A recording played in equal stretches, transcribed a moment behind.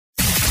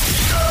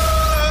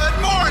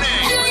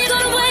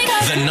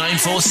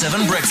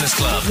947 Breakfast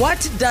Club.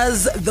 What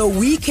does the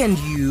weekend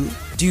you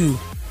do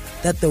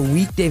that the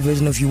weekday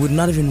version of you would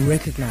not even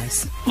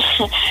recognize?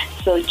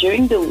 So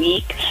during the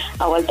week,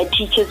 I was a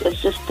teacher's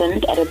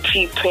assistant at a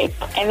pre-prep.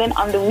 And then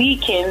on the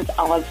weekends,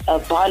 I was a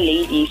bar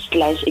lady /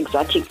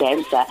 exotic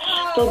dancer.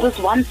 So this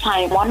one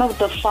time, one of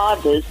the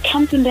fathers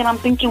comes in there and I'm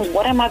thinking,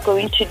 what am I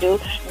going to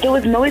do? There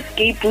was no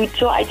escape route,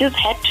 so I just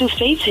had to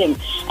face him.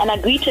 And I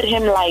greeted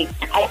him like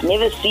I'd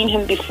never seen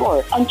him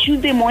before. On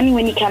Tuesday morning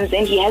when he comes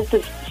in, he has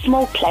this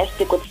small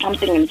plastic with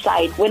something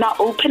inside. When I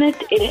open it,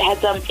 it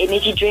has an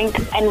energy drink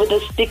and with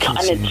a stick on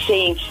it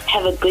saying,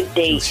 have a good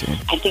day.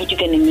 I think you're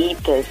going to need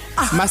this.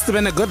 Must have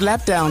been a good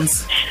lap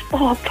dance.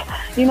 Oh,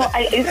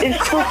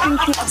 it's still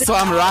thinking of it. So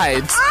I'm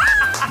right.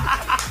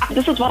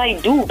 This is what I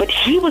do, but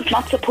he was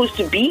not supposed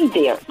to be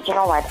there. You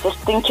know what? Just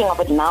thinking of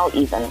it now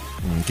even.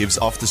 Gives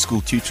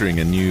after-school tutoring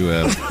a new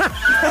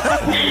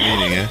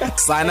meaning, eh?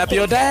 Sign up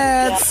your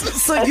dads.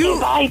 So you...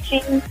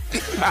 Inviting.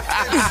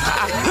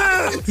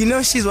 You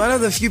know, she's one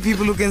of the few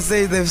people who can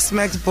say they've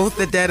smacked both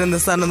the dad and the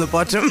son on the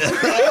bottom.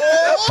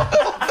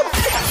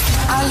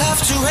 I love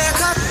to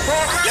wake up.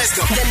 Let's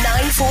go. The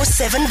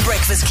 947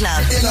 Breakfast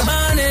Club. In the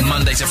morning.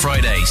 Monday to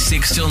Friday,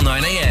 6 till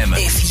 9 a.m.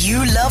 If you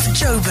love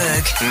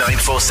Joburg,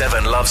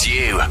 947 loves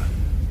you.